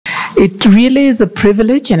It really is a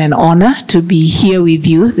privilege and an honor to be here with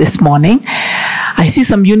you this morning. I see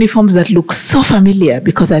some uniforms that look so familiar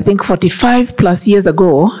because I think 45 plus years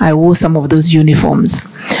ago, I wore some of those uniforms.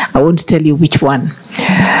 I won't tell you which one.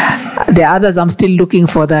 There are others I'm still looking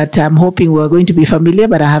for that I'm hoping were going to be familiar,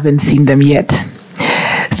 but I haven't seen them yet.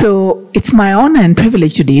 So it's my honor and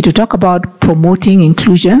privilege today to talk about promoting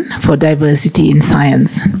inclusion for diversity in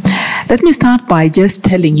science. Let me start by just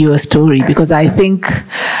telling you a story because I think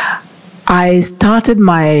I started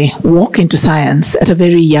my walk into science at a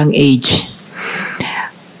very young age.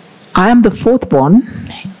 I am the fourth born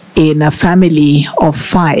in a family of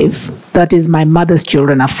 5. That is, my mother's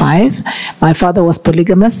children are 5. My father was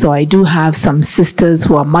polygamous, so I do have some sisters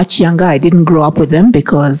who are much younger. I didn't grow up with them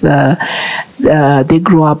because they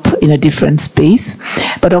grew up in a different space.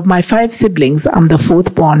 But of my 5 siblings, I'm the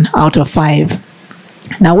fourth born out of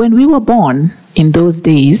 5. Now, when we were born, in those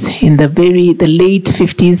days, in the late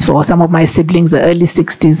 50s for some of my siblings, the early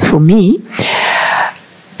 60s for me,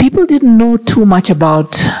 people didn't know too much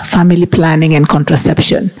about family planning and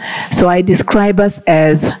contraception. So I describe us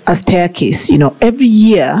as a staircase. You know, every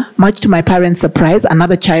year, much to my parents' surprise,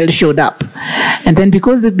 another child showed up. And then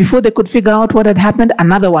before they could figure out what had happened,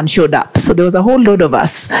 another one showed up. So there was a whole load of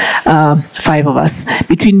us, 5 of us.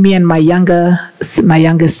 Between me and my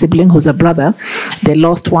youngest sibling, who's a brother, they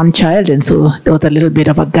lost one child, and so there was a little bit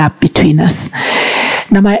of a gap between us.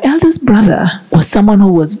 Now, my eldest brother was someone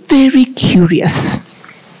who was very curious.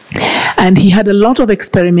 And he had a lot of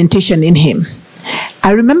experimentation in him.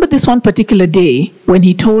 I remember this one particular day when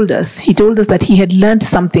he told us that he had learned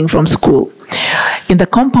something from school. In the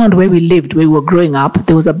compound where we lived, where we were growing up,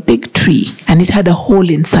 there was a big tree and it had a hole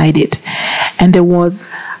inside it. And there was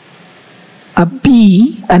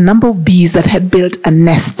a number of bees that had built a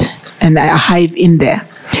nest and a hive in there.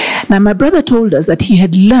 Now, my brother told us that he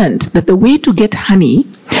had learned that the way to get honey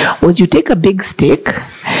was you take a big stick,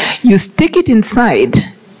 you stick it inside.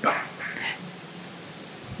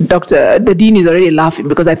 The dean is already laughing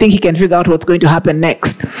because I think he can figure out what's going to happen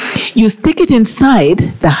next. You stick it inside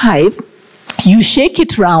the hive, you shake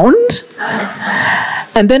it round,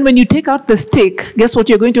 and then when you take out the stick, guess what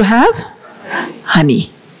you're going to have?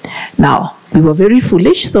 Honey. Now, we were very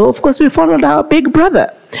foolish, so of course we followed our big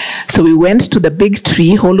brother. So we went to the big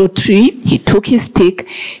tree, hollow tree. He took his stick,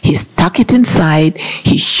 he stuck it inside,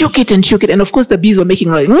 he shook it, and of course the bees were making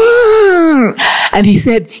noise. And he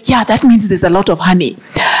said, yeah, that means there's a lot of honey.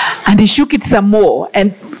 And he shook it some more,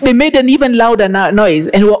 and they made an even louder noise,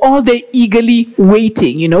 and we were all there eagerly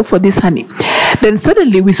waiting, for this honey. Then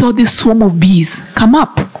suddenly we saw this swarm of bees come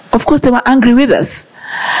up. Of course, they were angry with us.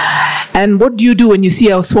 And what do you do when you see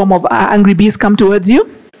a swarm of angry bees come towards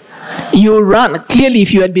you? You run. Clearly,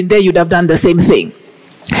 if you had been there, you'd have done the same thing.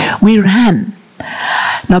 We ran.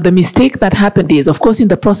 Now, the mistake that happened is, of course, in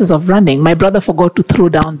the process of running, my brother forgot to throw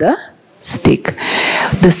down the stick.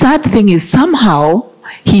 The sad thing is, somehow,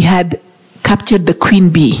 he had captured the queen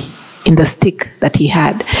bee in the stick that he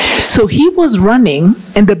had. So he was running,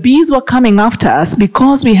 and the bees were coming after us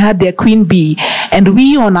because we had their queen bee, and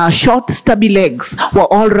we, on our short, stubby legs,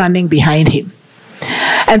 were all running behind him.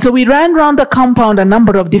 And so we ran around the compound a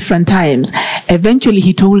number of different times. Eventually,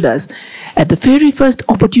 he told us, at the very first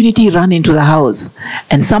opportunity, run into the house.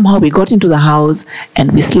 And somehow we got into the house,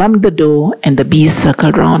 and we slammed the door, and the bees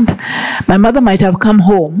circled around. My mother might have come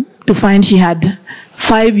home to find she had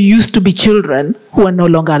 5 used-to-be children who are no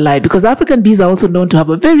longer alive, because African bees are also known to have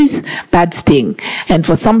a very bad sting, and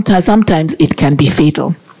for sometimes it can be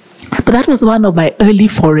fatal. But that was one of my early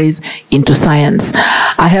forays into science.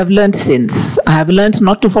 I have learned since. I have learned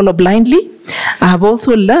not to follow blindly. I have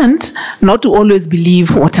also learned not to always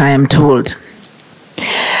believe what I am told.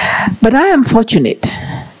 But I am fortunate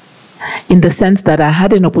in the sense that I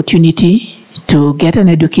had an opportunity to get an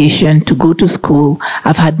education, to go to school.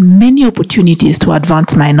 I've had many opportunities to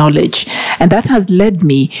advance my knowledge, and that has led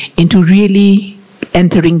me into really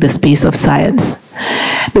entering the space of science.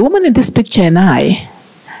 The woman in this picture and I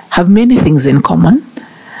have many things in common,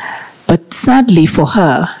 but sadly for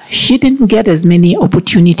her, she didn't get as many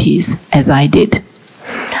opportunities as I did.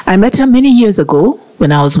 I met her many years ago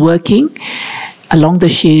when I was working along the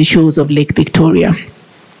shores of Lake Victoria.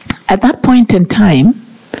 At that point in time,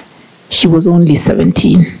 she was only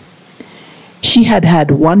 17. She had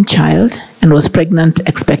had 1 child and was pregnant,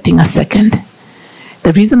 expecting a second.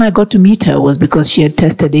 The reason I got to meet her was because she had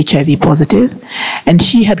tested HIV positive, and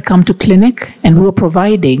she had come to clinic, and we were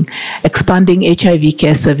providing expanding HIV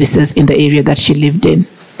care services in the area that she lived in.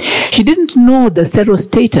 She didn't know the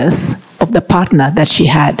serostatus of the partner that she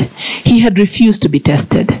had. He had refused to be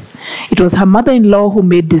tested. It was her mother-in-law who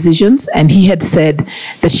made decisions, and he had said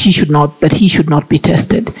that he should not be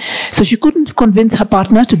tested. So she couldn't convince her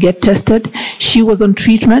partner to get tested. She was on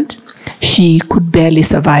treatment. She could barely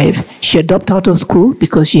survive. She had dropped out of school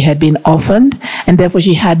because she had been orphaned, and therefore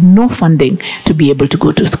she had no funding to be able to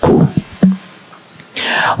go to school.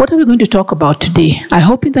 What are we going to talk about today? I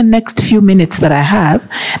hope in the next few minutes that I have,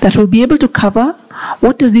 that we'll be able to cover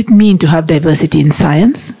what does it mean to have diversity in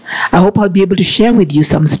science. I hope I'll be able to share with you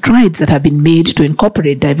some strides that have been made to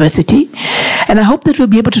incorporate diversity. And I hope that we'll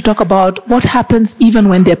be able to talk about what happens even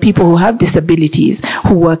when there are people who have disabilities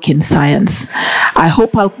who work in science. I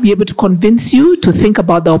hope I'll be able to convince you to think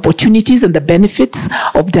about the opportunities and the benefits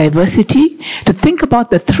of diversity, to think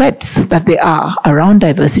about the threats that there are around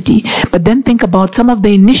diversity, but then think about some of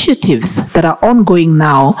the initiatives that are ongoing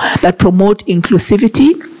now that promote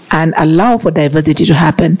inclusivity and allow for diversity to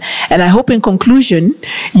happen. And I hope in conclusion,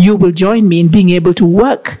 you will join me in being able to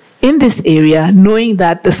work in this area, knowing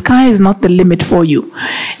that the sky is not the limit for you.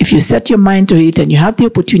 If you set your mind to it and you have the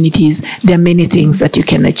opportunities, there are many things that you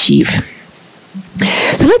can achieve.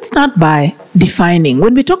 So let's start by defining.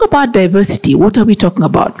 When we talk about diversity, what are we talking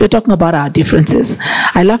about? We're talking about our differences.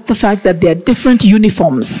 I love the fact that there are different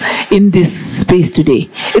uniforms in this space today.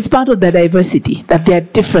 It's part of the diversity, that there are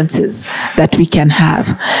differences that we can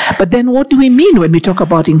have. But then what do we mean when we talk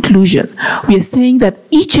about inclusion? We are saying that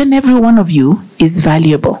each and every one of you is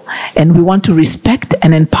valuable, and we want to respect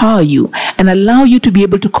and empower you and allow you to be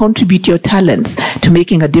able to contribute your talents to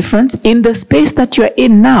making a difference in the space that you're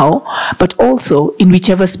in now, but also in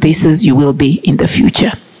whichever spaces you will be in the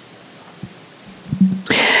future.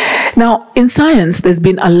 Now, in science, there's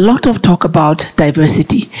been a lot of talk about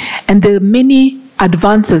diversity, and there are many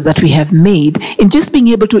advances that we have made in just being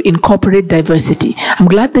able to incorporate diversity. I'm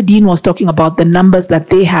glad the dean was talking about the numbers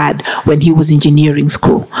that they had when he was in engineering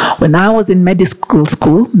school. When I was in medical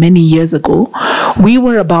school many years ago, we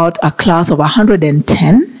were about a class of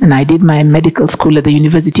 110, and I did my medical school at the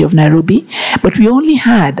University of Nairobi, but we only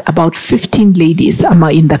had about 15 ladies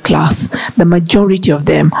in the class. The majority of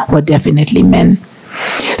them were definitely men.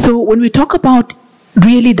 So when we talk about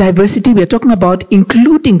really diversity, we are talking about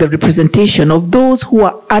including the representation of those who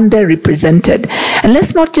are underrepresented. And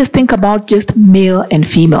let's not just think about just male and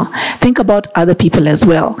female. Think about other people as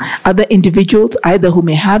well. Other individuals, either who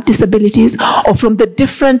may have disabilities or from the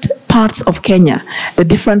different parts of Kenya, the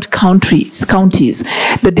different counties,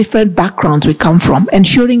 the different backgrounds we come from,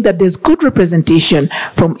 ensuring that there's good representation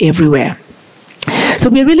from everywhere. So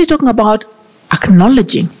we're really talking about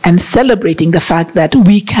acknowledging and celebrating the fact that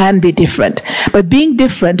we can be different. But being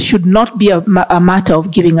different should not be a matter of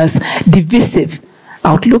giving us divisive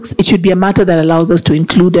outlooks. It should be a matter that allows us to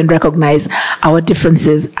include and recognize our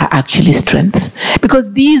differences are actually strengths.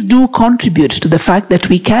 Because these do contribute to the fact that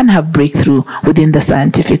we can have breakthrough within the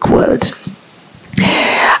scientific world.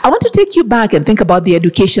 I want to take you back and think about the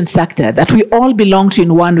education sector that we all belong to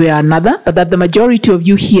in one way or another, but that the majority of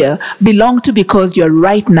you here belong to because you're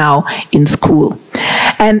right now in school.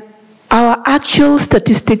 And our actual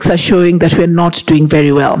statistics are showing that we're not doing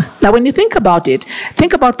very well. Now, when you think about it,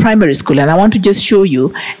 think about primary school, and I want to just show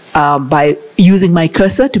you by using my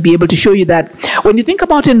cursor to be able to show you that when you think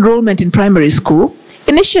about enrollment in primary school,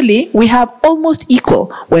 initially, we have almost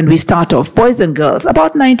equal when we start off, boys and girls,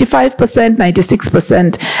 about 95%,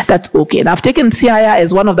 96%, that's okay. And I've taken Siaya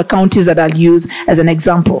as one of the counties that I'll use as an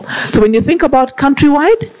example. So when you think about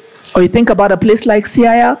countrywide, or you think about a place like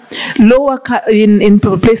Siaya, lower in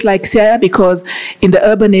a place like Siaya, because in the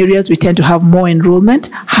urban areas we tend to have more enrollment,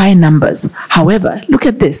 high numbers. However, look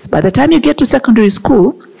at this. By the time you get to secondary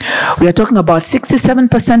school, we are talking about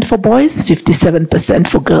 67% for boys, 57%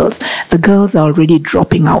 for girls. The girls are already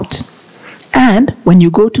dropping out. And when you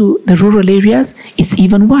go to the rural areas, it's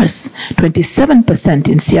even worse. 27%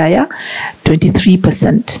 in Siaya,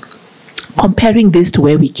 23%. Comparing this to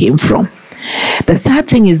where we came from. The sad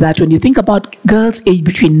thing is that when you think about girls aged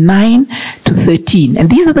between 9 to 13, and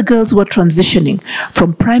these are the girls who are transitioning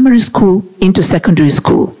from primary school into secondary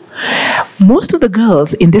school, most of the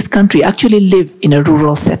girls in this country actually live in a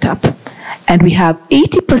rural setup. And we have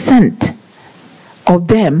 80% of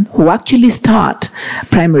them who actually start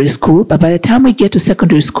primary school, but by the time we get to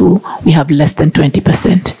secondary school, we have less than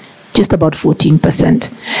 20%. Just about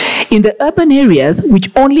 14%. In the urban areas, which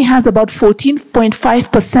only has about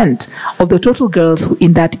 14.5% of the total girls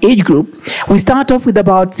in that age group, we start off with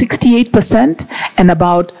about 68% and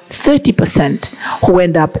about 30% who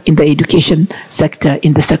end up in the education sector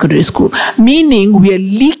in the secondary school. Meaning we are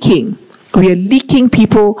leaking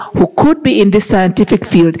people who could be in this scientific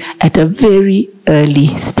field at a very early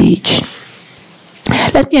stage.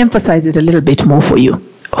 Let me emphasize it a little bit more for you.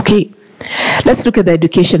 Okay. Let's look at the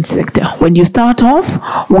education sector. When you start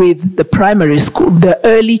off with the primary school, the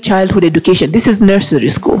early childhood education, this is nursery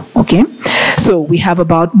school, okay? So we have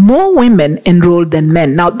about more women enrolled than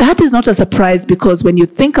men. Now that is not a surprise, because when you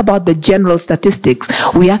think about the general statistics,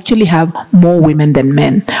 we actually have more women than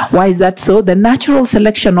men. Why is that so? The natural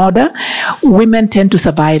selection order, women tend to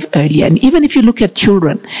survive earlier. And even if you look at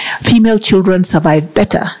children, female children survive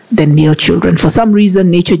better than male children. For some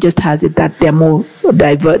reason, nature just has it that they're more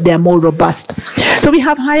diverse, they're more robust. So we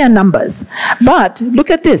have higher numbers. But look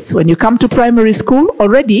at this, when you come to primary school,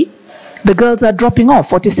 already the girls are dropping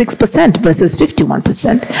off, 46% versus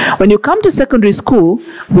 51%. When you come to secondary school,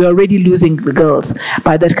 we're already losing the girls.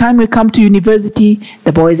 By the time we come to university,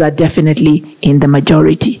 the boys are definitely in the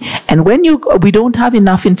majority. And when we don't have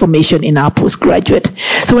enough information in our postgraduate.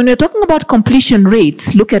 So when we're talking about completion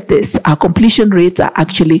rates, look at this. Our completion rates are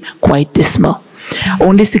actually quite dismal.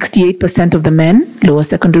 Only 68% of the men, lower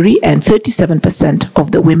secondary, and 37%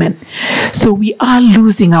 of the women. So we are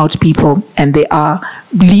losing out people, and they are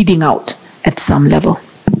bleeding out at some level.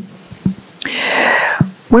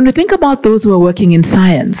 When we think about those who are working in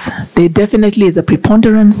science, there definitely is a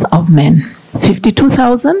preponderance of men.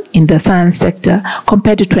 52,000 in the science sector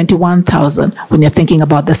compared to 21,000 when you're thinking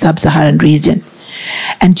about the sub-Saharan region.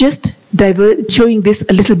 And just showing this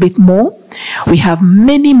a little bit more, we have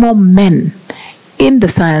many more men in the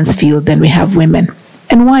science field than we have women.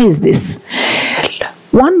 And why is this?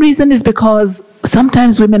 One reason is because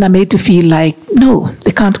sometimes women are made to feel like, no,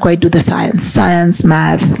 they can't quite do the science. Science,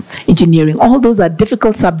 math, engineering, all those are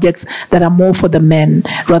difficult subjects that are more for the men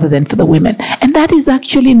rather than for the women. And that is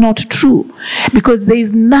actually not true, because there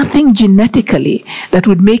is nothing genetically that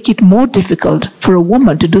would make it more difficult for a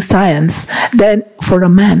woman to do science than for a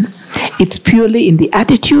man. It's purely in the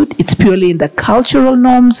attitude, it's purely in the cultural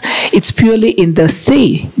norms, it's purely in the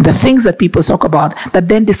things that people talk about that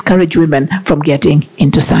then discourage women from getting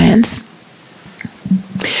into science.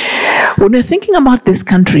 When we're thinking about this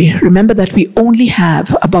country, remember that we only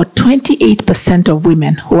have about 28% of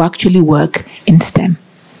women who actually work in STEM.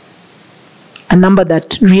 A number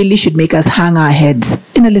that really should make us hang our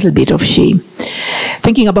heads in a little bit of shame.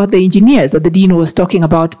 Thinking about the engineers that the Dean was talking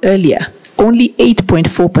about earlier, only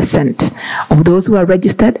 8.4% of those who are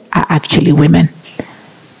registered are actually women.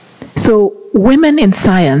 So women in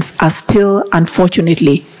science are still,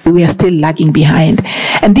 unfortunately, we are still lagging behind.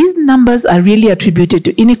 And these numbers are really attributed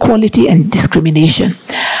to inequality and discrimination.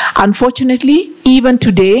 Unfortunately, even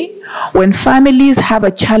today, when families have a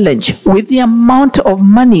challenge with the amount of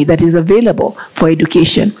money that is available for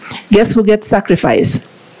education, guess who gets sacrificed?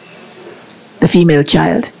 The female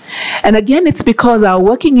child. And again, it's because our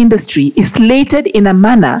working industry is slated in a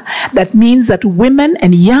manner that means that women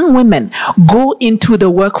and young women go into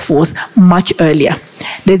the workforce much earlier.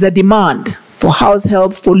 There's a demand for house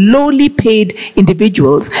help, for lowly paid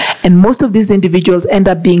individuals, and most of these individuals end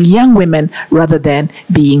up being young women rather than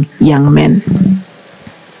being young men.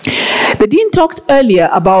 The Dean talked earlier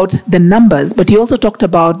about the numbers, but he also talked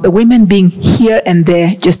about the women being here and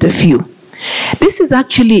there, just a few. This is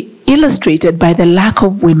actually illustrated by the lack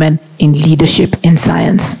of women in leadership in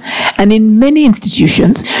science. And in many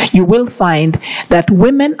institutions, you will find that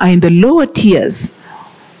women are in the lower tiers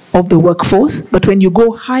of the workforce, but when you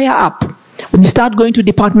go higher up, when you start going to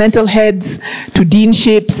departmental heads, to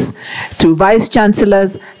deanships, to vice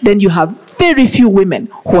chancellors, then you have very few women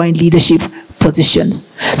who are in leadership positions.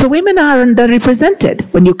 So women are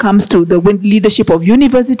underrepresented when it comes to the leadership of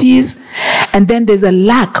universities, and then there's a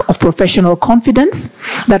lack of professional confidence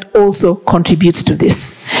that also contributes to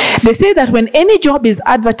this. They say that when any job is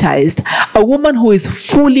advertised, a woman who is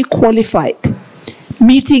fully qualified,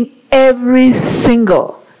 meeting every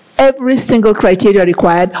single criteria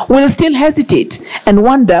required, will still hesitate and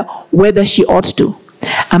wonder whether she ought to.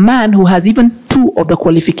 A man who has even 2 of the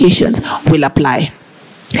qualifications will apply.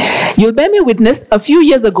 You'll bear me witness, a few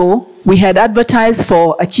years ago, we had advertised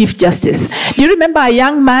for a Chief Justice. Do you remember a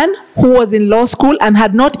young man who was in law school and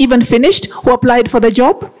had not even finished, who applied for the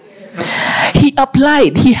job? He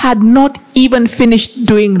applied. He had not even finished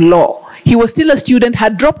doing law. He was still a student,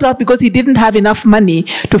 had dropped out because he didn't have enough money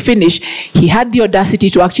to finish. He had the audacity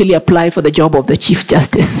to actually apply for the job of the Chief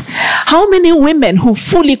Justice. How many women who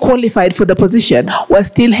fully qualified for the position were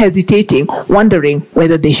still hesitating, wondering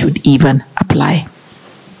whether they should even apply?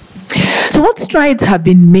 So what strides have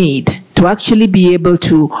been made to actually be able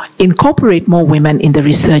to incorporate more women in the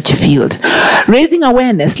research field? Raising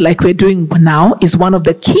awareness like we're doing now is one of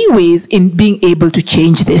the key ways in being able to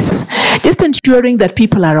change this. Just ensuring that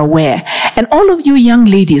people are aware. And all of you young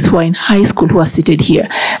ladies who are in high school who are seated here,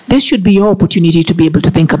 this should be your opportunity to be able to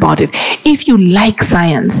think about it. If you like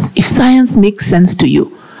science, if science makes sense to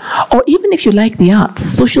you, or even if you like the arts,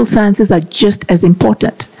 social sciences are just as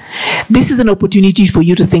important. This is an opportunity for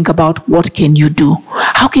you to think about what can you do?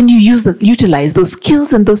 How can you utilize those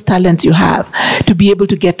skills and those talents you have to be able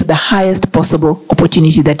to get to the highest possible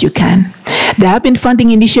opportunity that you can? There have been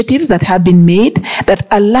funding initiatives that have been made that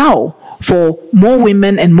allow for more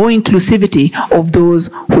women and more inclusivity of those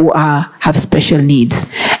who have special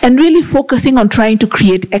needs, and really focusing on trying to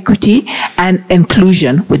create equity and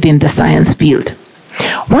inclusion within the science field.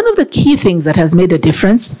 One of the key things that has made a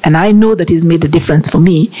difference, and I know that has made a difference for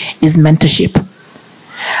me, is mentorship.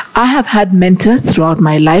 I have had mentors throughout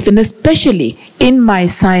my life, and especially in my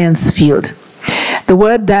science field. The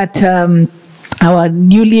word that our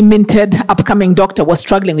newly minted upcoming doctor was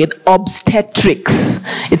struggling with, obstetrics.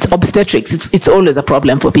 It's obstetrics. It's always a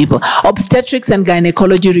problem for people. Obstetrics and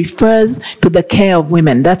gynecology refers to the care of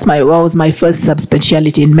women. That was my first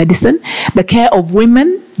subspecialty in medicine. The care of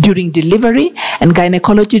women during delivery, and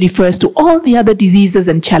gynecology refers to all the other diseases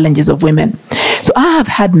and challenges of women. So I have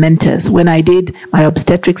had mentors when I did my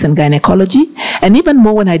obstetrics and gynecology, and even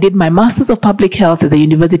more when I did my Masters of Public Health at the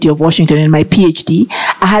University of Washington and my PhD.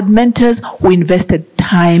 I had mentors who invested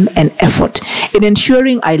time and effort in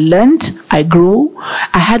ensuring I learned, I grew,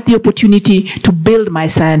 I had the opportunity to build my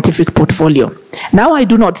scientific portfolio. Now I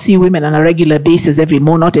do not see women on a regular basis every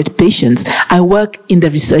month, not at patients. I work in the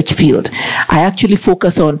research field. I actually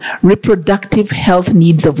focus on reproductive health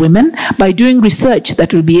needs of women by doing research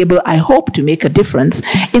that will be able, I hope, to make a difference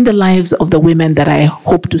in the lives of the women that I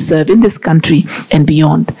hope to serve in this country and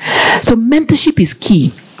beyond. So mentorship is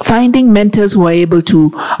key. Finding mentors who are able to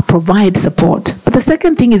provide support. But the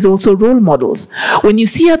second thing is also role models. When you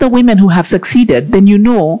see other women who have succeeded, then you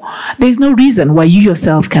know there's no reason why you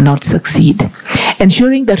yourself cannot succeed.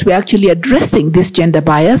 Ensuring that we're actually addressing this gender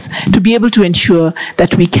bias to be able to ensure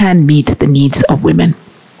that we can meet the needs of women.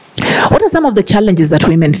 What are some of the challenges that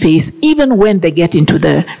women face even when they get into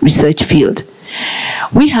the research field?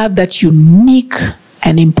 We have that unique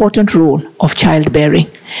an important role of childbearing.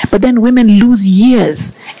 But then women lose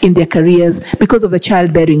years in their careers because of the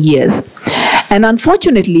childbearing years. And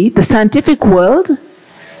unfortunately, the scientific world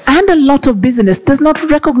and a lot of business does not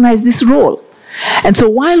recognize this role. And so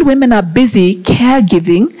while women are busy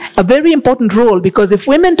caregiving, a very important role, because if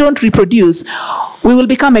women don't reproduce, we will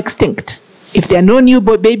become extinct. If there are no new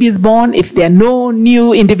babies born, if there are no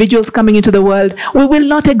new individuals coming into the world, we will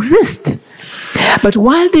not exist. But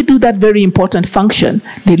while they do that very important function,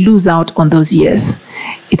 they lose out on those years.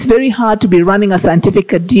 It's very hard to be running a scientific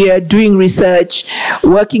career, doing research,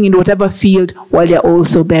 working in whatever field, while you're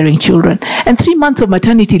also bearing children. And 3 months of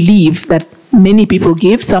maternity leave that many people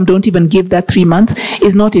give, some don't even give that 3 months,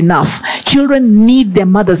 is not enough. Children need their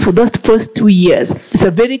mothers for those first 2 years. It's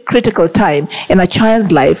a very critical time in a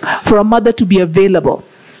child's life for a mother to be available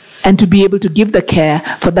and to be able to give the care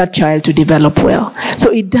for that child to develop well.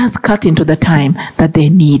 So it does cut into the time that they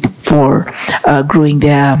need for growing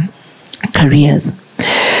their careers.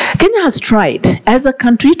 Kenya has tried as a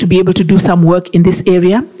country to be able to do some work in this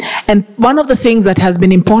area. And one of the things that has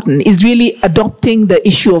been important is really adopting the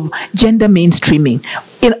issue of gender mainstreaming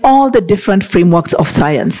in all the different frameworks of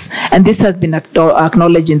science. And this has been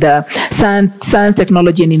acknowledged in the Science,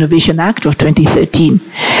 Technology and Innovation Act of 2013.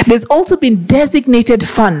 There's also been designated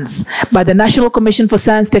funds by the National Commission for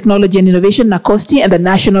Science, Technology and Innovation, NACOSTI, and the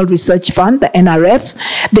National Research Fund, the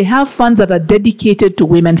NRF. They have funds that are dedicated to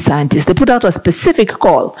women scientists. They put out a specific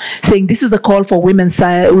call saying this is a call for women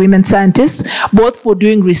scientists, both for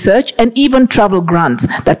doing research and even travel grants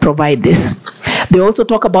that provide this. They also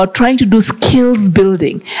talk about trying to do skills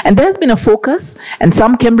building. And there's been a focus, and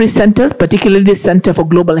some KEMRI centers, particularly the Center for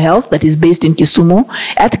Global Health that is based in Kisumu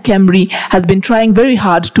at KEMRI, has been trying very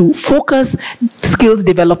hard to focus skills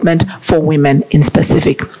development for women in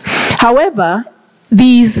specific. However,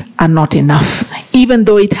 these are not enough. Even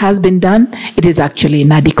though it has been done, it is actually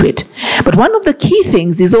inadequate. But one of the key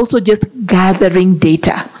things is also just gathering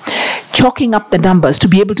data, chalking up the numbers to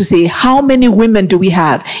be able to say how many women do we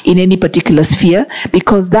have in any particular sphere,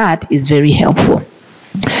 because that is very helpful.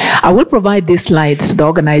 I will provide these slides to the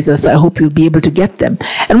organizers, so I hope you'll be able to get them.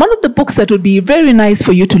 And one of the books that would be very nice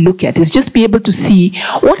for you to look at is just be able to see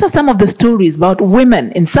what are some of the stories about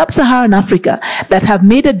women in sub-Saharan Africa that have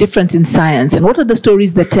made a difference in science, and what are the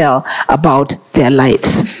stories they tell about their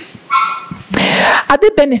lives. Are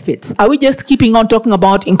there benefits? Are we just keeping on talking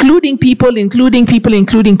about including people,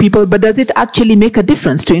 but does it actually make a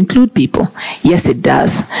difference to include people? Yes, it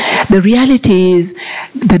does. The reality is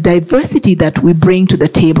the diversity that we bring to the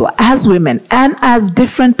table as women and as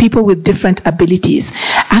different people with different abilities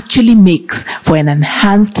actually makes for an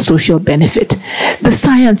enhanced social benefit. The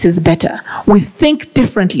science is better. We think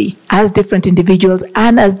differently as different individuals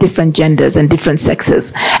and as different genders and different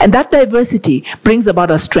sexes. And that diversity brings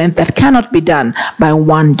about a strength that cannot be done by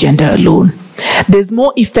one gender alone. There's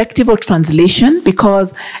more effective or translation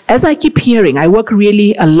because, as I keep hearing, I work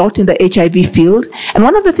really a lot in the HIV field. And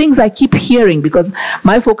one of the things I keep hearing, because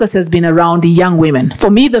my focus has been around young women.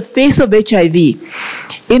 For me, the face of HIV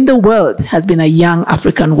in the world has been a young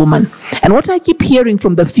African woman. And what I keep hearing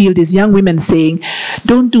from the field is young women saying,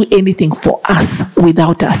 don't do anything for us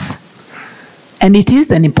without us. And it is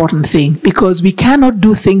an important thing because we cannot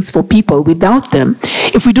do things for people without them.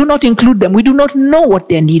 If we do not include them, we do not know what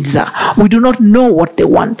their needs are. We do not know what they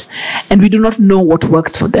want. And we do not know what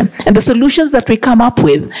works for them. And the solutions that we come up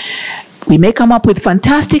with, we may come up with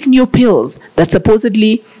fantastic new pills that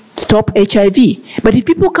supposedly stop HIV. But if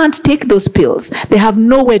people can't take those pills, they have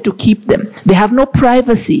nowhere to keep them. They have no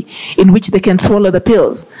privacy in which they can swallow the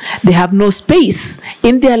pills. They have no space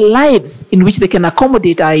in their lives in which they can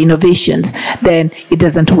accommodate our innovations. Then it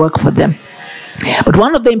doesn't work for them. But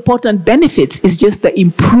one of the important benefits is just the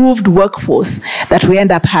improved workforce that we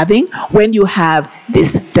end up having when you have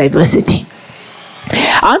this diversity.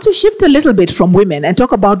 I want to shift a little bit from women and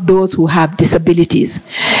talk about those who have disabilities,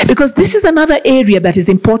 because this is another area that is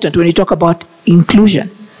important when you talk about inclusion.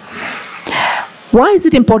 Why is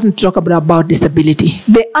it important to talk about disability?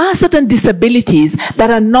 There are certain disabilities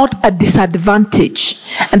that are not a disadvantage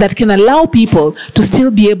and that can allow people to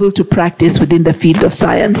still be able to practice within the field of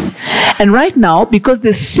science. And right now, because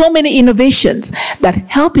there's so many innovations that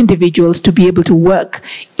help individuals to be able to work,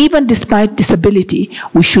 even despite disability,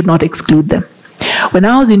 we should not exclude them. When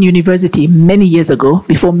I was in university many years ago,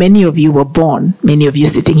 before many of you were born, many of you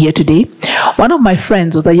sitting here today, one of my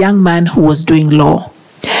friends was a young man who was doing law.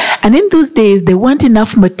 And in those days, there weren't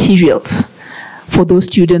enough materials for those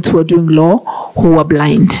students who were doing law who were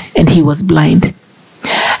blind, and he was blind.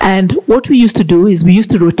 And what we used to do is we used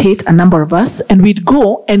to rotate a number of us, and we'd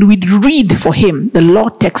go and we'd read for him the law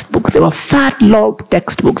textbooks. They were fat law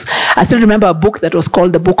textbooks. I still remember a book that was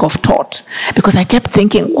called the Book of Tort, because I kept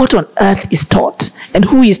thinking, what on earth is taught? And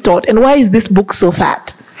who is taught? And why is this book so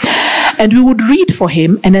fat? And we would read for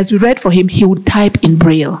him, and as we read for him, he would type in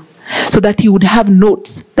Braille, so that he would have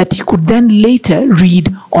notes that he could then later read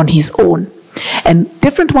on his own. And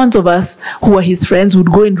different ones of us who were his friends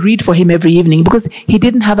would go and read for him every evening because he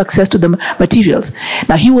didn't have access to the materials.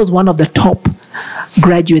 Now, he was one of the top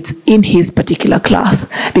graduates in his particular class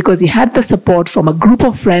because he had the support from a group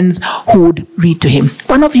of friends who would read to him.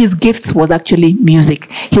 One of his gifts was actually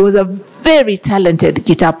music. He was a very talented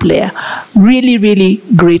guitar player, really, really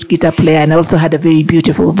great guitar player, and also had a very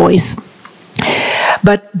beautiful voice.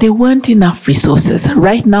 But there weren't enough resources.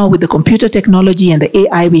 Right now, with the computer technology and the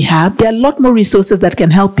AI we have, there are a lot more resources that can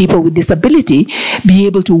help people with disability be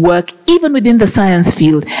able to work even within the science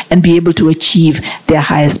field and be able to achieve their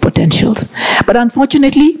highest potentials. But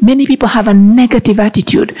unfortunately, many people have a negative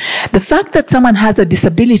attitude. The fact that someone has a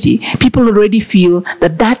disability, people already feel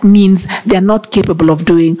that that means they're not capable of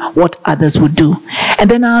doing what others would do. And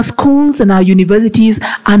then our schools and our universities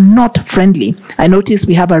are not friendly. I notice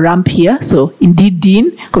we have a ramp here, so indeed,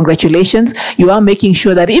 Dean, congratulations. You are making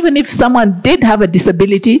sure that even if someone did have a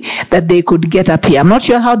disability, that they could get up here. I'm not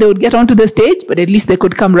sure how they would get onto the stage, but at least they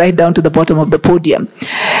could come right down to the bottom of the podium.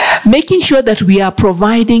 Making sure that we are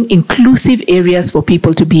providing inclusive areas for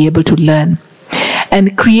people to be able to learn.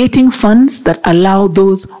 And creating funds that allow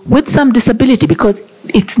those with some disability, because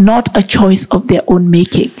it's not a choice of their own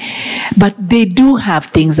making, but they do have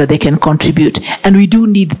things that they can contribute, and we do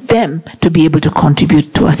need them to be able to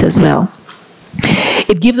contribute to us as well.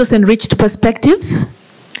 It gives us enriched perspectives,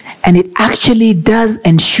 and it actually does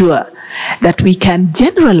ensure that we can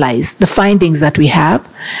generalize the findings that we have.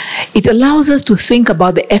 It allows us to think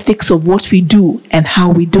about the ethics of what we do and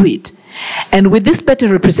how we do it. And with this better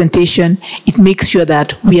representation, it makes sure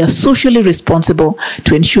that we are socially responsible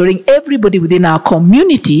to ensuring everybody within our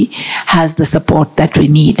community has the support that we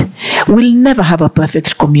need. We'll never have a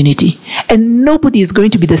perfect community, and nobody is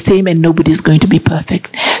going to be the same, and nobody is going to be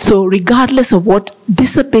perfect. So regardless of what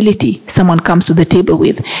disability someone comes to the table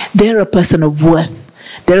with, they're a person of worth.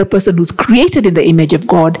 They're a person who's created in the image of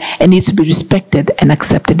God and needs to be respected and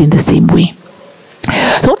accepted in the same way.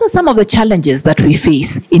 So what are some of the challenges that we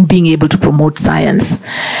face in being able to promote science?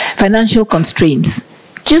 Financial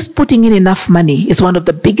constraints. Just putting in enough money is one of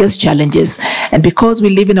the biggest challenges. And because we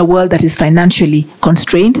live in a world that is financially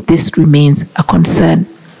constrained, this remains a concern.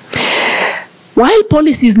 While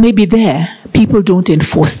policies may be there, people don't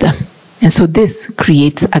enforce them. And so this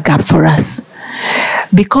creates a gap for us.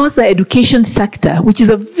 because the education sector, which is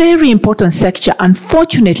a very important sector,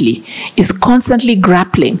 unfortunately, is constantly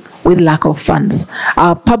grappling with lack of funds.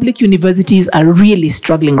 Our public universities are really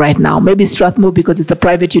struggling right now. Maybe Strathmore, because it's a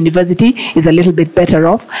private university, is a little bit better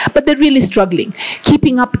off, but they're really struggling.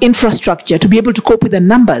 Keeping up infrastructure to be able to cope with the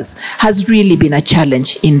numbers has really been a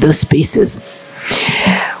challenge in those spaces.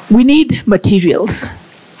 We need materials,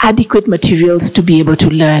 adequate materials to be able to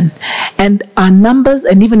learn. And our numbers,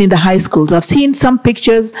 and even in the high schools, I've seen some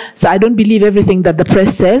pictures, so I don't believe everything that the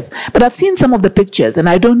press says, but I've seen some of the pictures, and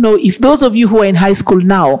I don't know if those of you who are in high school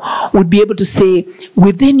now would be able to say,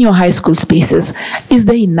 within your high school spaces, is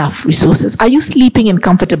there enough resources? Are you sleeping in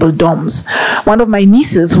comfortable dorms? One of my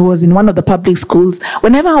nieces, who was in one of the public schools,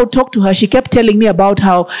 whenever I would talk to her, she kept telling me about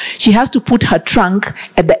how she has to put her trunk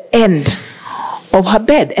at the end of her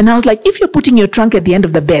bed. And I was like, if you're putting your trunk at the end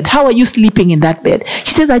of the bed, how are you sleeping in that bed?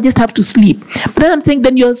 She says, I just have to sleep. But then I'm saying,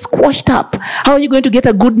 then you're squashed up. How are you going to get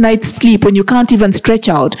a good night's sleep when you can't even stretch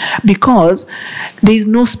out? Because there's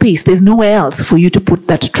no space, there's nowhere else for you to put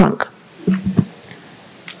that trunk.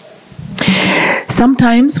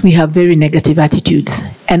 Sometimes we have very negative attitudes,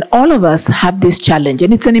 and all of us have this challenge,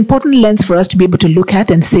 and it's an important lens for us to be able to look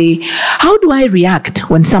at and say, how do I react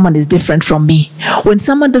when someone is different from me? When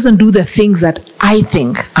someone doesn't do the things that I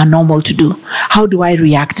think are normal to do, how do I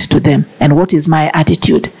react to them, and what is my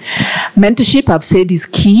attitude? Mentorship, I've said, is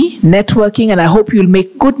key. Networking, and I hope you'll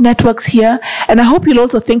make good networks here, and I hope you'll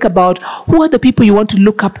also think about who are the people you want to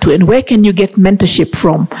look up to, and where can you get mentorship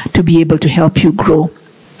from to be able to help you grow.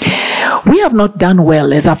 We have not done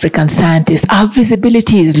well as African scientists. Our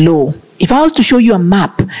visibility is low. If I was to show you a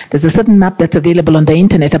map, there's a certain map that's available on the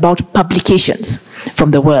internet about publications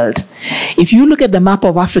from the world. If you look at the map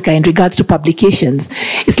of Africa in regards to publications,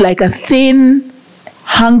 it's like a thin,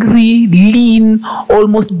 hungry, lean,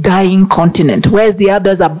 almost dying continent, whereas the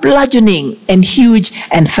others are bludgeoning and huge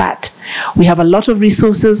and fat. We have a lot of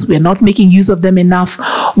resources. We're not making use of them enough.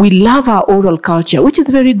 We love our oral culture, which is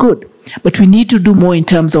very good. But we need to do more in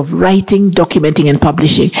terms of writing, documenting, and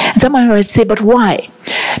publishing. And someone might say, but why?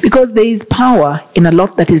 Because there is power in a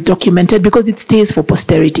lot that is documented, because it stays for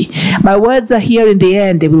posterity. My words are here in the air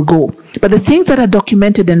and they will go. But the things that are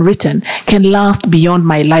documented and written can last beyond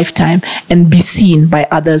my lifetime and be seen by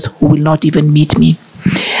others who will not even meet me.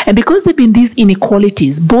 And because there have been these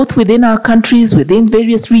inequalities, both within our countries, within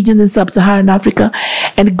various regions in sub-Saharan Africa,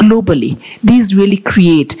 and globally, these really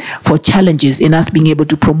create for challenges in us being able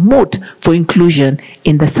to promote for inclusion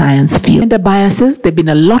in the science field. Gender biases, there have been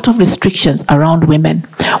a lot of restrictions around women.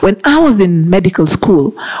 When I was in medical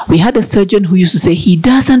school, we had a surgeon who used to say he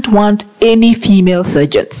doesn't want any female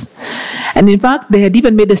surgeons. And in fact, they had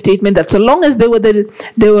even made a statement that so long as they were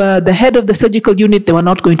the head of the surgical unit, they were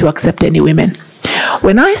not going to accept any women.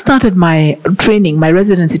 When I started my training, my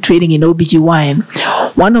residency training in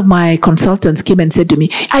OBGYN, one of my consultants came and said to me,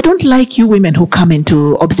 I don't like you women who come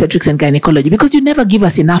into obstetrics and gynecology because you never give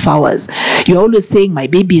us enough hours. You're always saying, my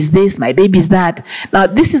baby is this, my baby is that. Now,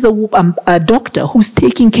 this is a doctor who's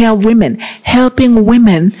taking care of women, helping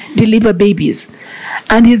women deliver babies.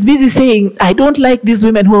 And he's busy saying, I don't like these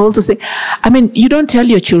women who are also saying, I mean, you don't tell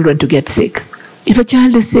your children to get sick. If a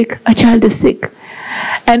child is sick, a child is sick.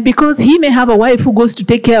 And because he may have a wife who goes to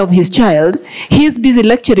take care of his child, he's busy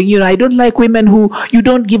lecturing, I don't like women who you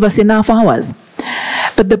don't give us enough hours.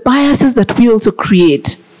 But the biases that we also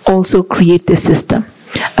create this system.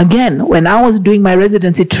 Again, when I was doing my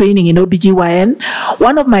residency training in OBGYN,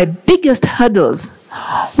 one of my biggest hurdles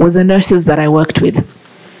was the nurses that I worked with.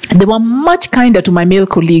 They were much kinder to my male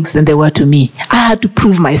colleagues than they were to me. I had to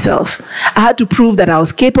prove myself. I had to prove that I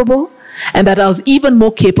was capable, and that I was even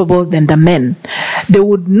more capable than the men. They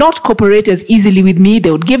would not cooperate as easily with me.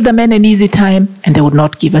 They would give the men an easy time, and they would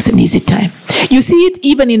not give us an easy time. You see it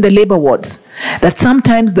even in the labor wards, that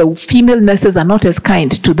sometimes the female nurses are not as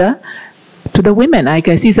kind to the women. I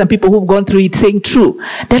can see some people who've gone through it saying true.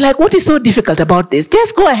 They're like, what is so difficult about this?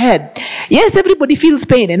 Just go ahead. Yes, everybody feels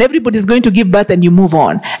pain and everybody's going to give birth and you move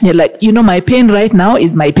on. And you're like, my pain right now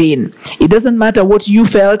is my pain. It doesn't matter what you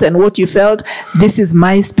felt and what you felt. This is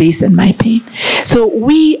my space and my pain. So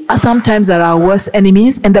we sometimes are our worst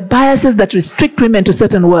enemies, and the biases that restrict women to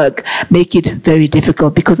certain work make it very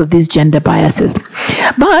difficult because of these gender biases.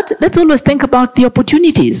 But let's always think about the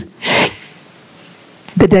opportunities.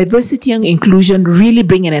 The diversity and inclusion really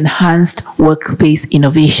bring an enhanced workplace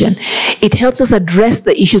innovation. It helps us address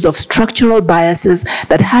the issues of structural biases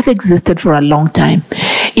that have existed for a long time.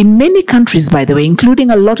 In many countries, by the way,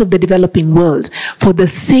 including a lot of the developing world, for the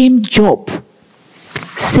same job,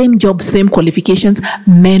 same qualifications,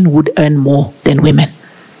 men would earn more than women.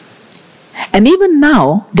 And even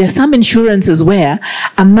now, there are some insurances where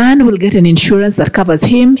a man will get an insurance that covers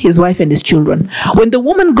him, his wife, and his children. When the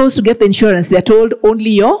woman goes to get the insurance, they're told only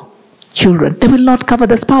your children. They will not cover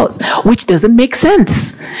the spouse, which doesn't make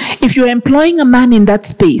sense. If you're employing a man in that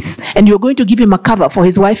space and you're going to give him a cover for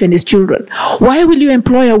his wife and his children, why will you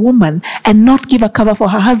employ a woman and not give a cover for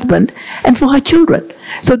her husband and for her children?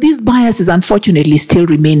 So these biases, unfortunately, still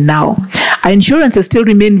remain now. Our insurances still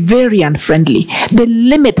remain very unfriendly. They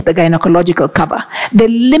limit the gynecological cover. They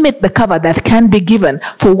limit the cover that can be given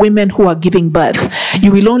for women who are giving birth.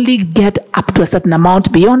 You will only get up to a certain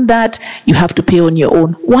amount. Beyond that, you have to pay on your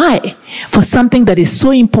own. Why? For something that is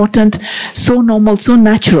so important, so normal, so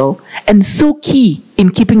natural, and so key in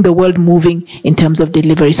keeping the world moving in terms of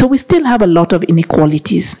delivery. So we still have a lot of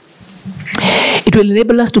inequalities. It will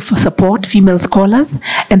enable us to support female scholars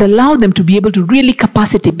and allow them to be able to really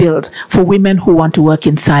capacity build for women who want to work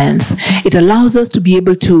in science. It allows us to be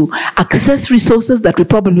able to access resources that we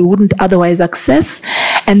probably wouldn't otherwise access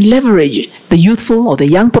and leverage the youthful or the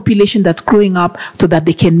young population that's growing up so that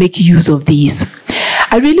they can make use of these.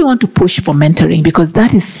 I really want to push for mentoring because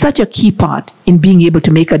that is such a key part in being able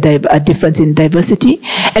to make a difference in diversity,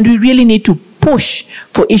 and we really need to push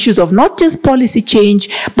for issues of not just policy change,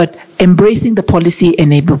 but embracing the policy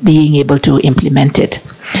and being able to implement it.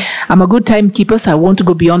 I'm a good timekeeper, so I won't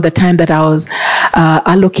go beyond the time that I was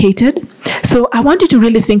allocated. So I want you to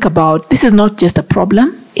really think about, this is not just a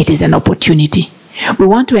problem, it is an opportunity. We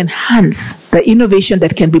want to enhance the innovation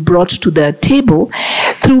that can be brought to the table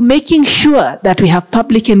through making sure that we have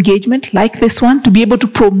public engagement like this one to be able to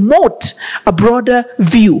promote a broader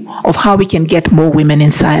view of how we can get more women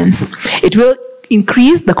in science. It will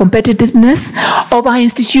increase the competitiveness of our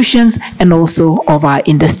institutions and also of our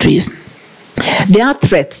industries. There are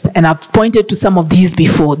threats, and I've pointed to some of these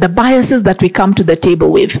before, the biases that we come to the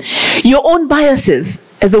table with. Your own biases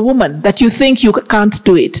as a woman that you think you can't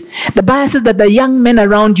do it. The biases that the young men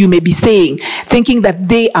around you may be saying, thinking that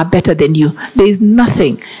they are better than you. There is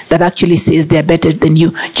nothing that actually says they're better than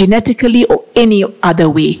you, genetically or any other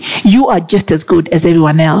way. You are just as good as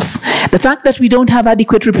everyone else. The fact that we don't have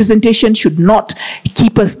adequate representation should not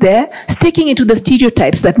keep us there, sticking into the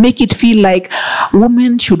stereotypes that make it feel like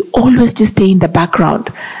women should always just stay in the background.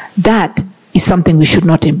 That is something we should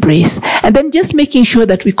not embrace. And then just making sure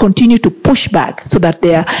that we continue to push back so that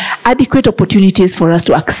there are adequate opportunities for us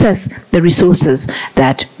to access the resources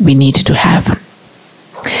that we need to have.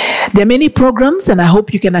 There are many programs, and I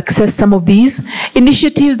hope you can access some of these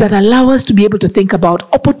initiatives that allow us to be able to think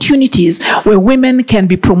about opportunities where women can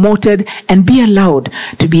be promoted and be allowed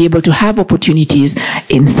to be able to have opportunities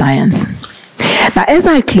in science. Now, as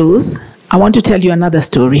I close, I want to tell you another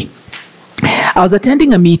story. I was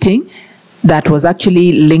attending a meeting that was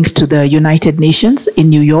actually linked to the United Nations in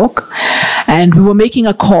New York, and we were making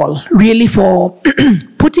a call really for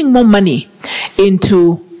putting more money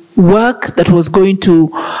into work that was going to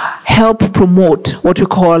help promote what we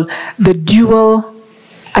call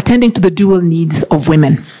attending to the dual needs of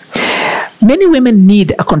women. Many women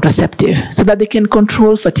need a contraceptive so that they can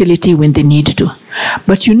control fertility when they need to.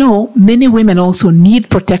 But you know, many women also need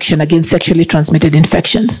protection against sexually transmitted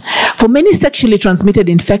infections. For many sexually transmitted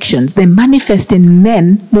infections, they manifest in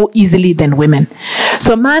men more easily than women.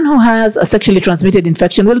 So a man who has a sexually transmitted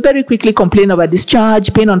infection will very quickly complain about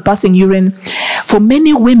discharge, pain on passing urine. For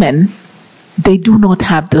many women, they do not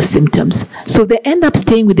have those symptoms. So they end up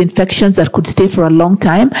staying with infections that could stay for a long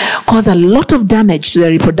time, cause a lot of damage to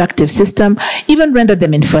their reproductive system, even render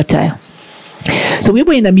them infertile. So we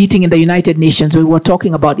were in a meeting in the United Nations. We were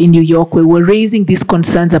talking about in New York. We were raising these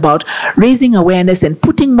concerns about raising awareness and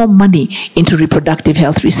putting more money into reproductive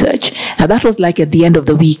health research. Now that was like at the end of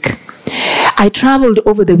the week. I traveled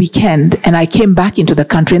over the weekend and I came back into the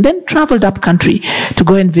country and then traveled up country to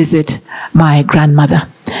go and visit my grandmother.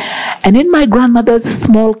 And in my grandmother's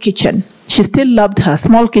small kitchen, she still loved her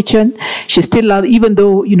small kitchen. She still loved, even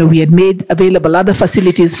though, you know, we had made available other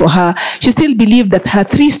facilities for her, she still believed that her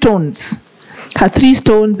three stones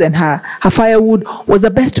and her firewood was the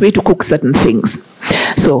best way to cook certain things.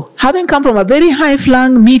 So having come from a very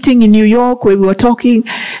high-flung meeting in New York where we were talking,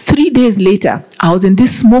 3 days later, I was in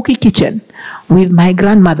this smoky kitchen with my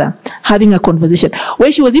grandmother having a conversation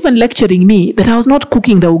where she was even lecturing me that I was not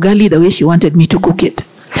cooking the ugali the way she wanted me to cook it.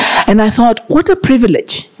 And I thought, what a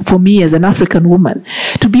privilege for me as an African woman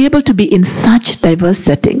to be able to be in such diverse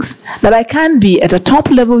settings, that I can be at a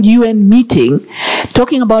top-level UN meeting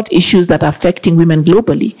talking about issues that are affecting women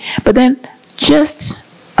globally. But then just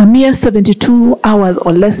a mere 72 hours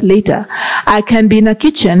or less later, I can be in a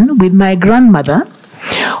kitchen with my grandmother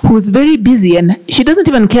who's very busy, and she doesn't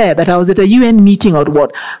even care that I was at a UN meeting or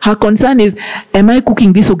what. Her concern is, am I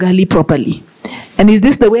cooking this ugali properly? And is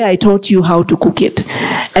this the way I taught you how to cook it?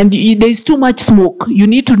 And there's too much smoke. You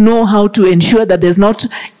need to know how to ensure that there's not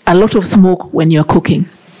a lot of smoke when you're cooking.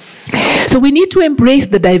 So we need to embrace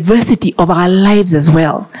the diversity of our lives as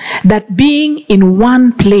well. That being in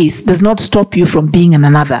one place does not stop you from being in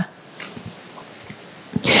another.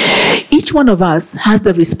 Each one of us has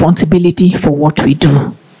the responsibility for what we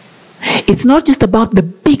do. It's not just about the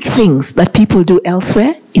big things that people do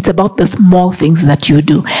elsewhere, it's about the small things that you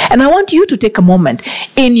do. And I want you to take a moment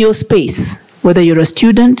in your space, whether you're a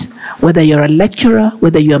student, whether you're a lecturer,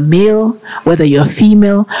 whether you're male, whether you're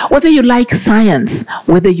female, whether you like science,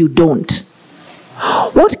 whether you don't.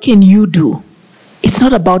 What can you do? It's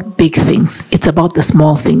not about big things, it's about the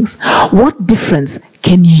small things. What difference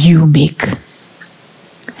can you make?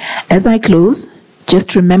 As I close,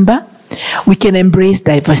 just remember, we can embrace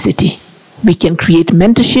diversity. We can create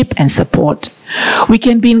mentorship and support. We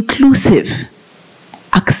can be inclusive,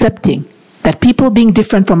 accepting that people being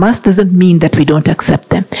different from us doesn't mean that we don't accept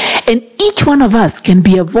them. And each one of us can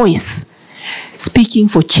be a voice speaking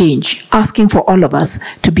for change, asking for all of us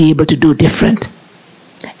to be able to do different.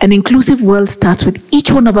 An inclusive world starts with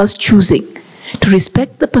each one of us choosing to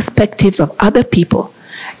respect the perspectives of other people.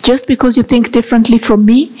 Just because you think differently from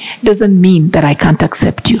me doesn't mean that I can't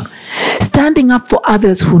accept you. Standing up for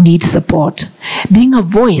others who need support. Being a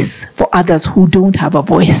voice for others who don't have a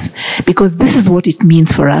voice. Because this is what it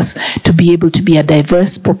means for us to be able to be a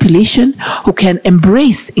diverse population who can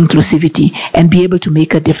embrace inclusivity and be able to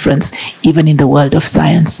make a difference even in the world of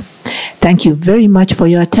science. Thank you very much for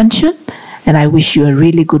your attention, and I wish you a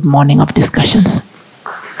really good morning of discussions.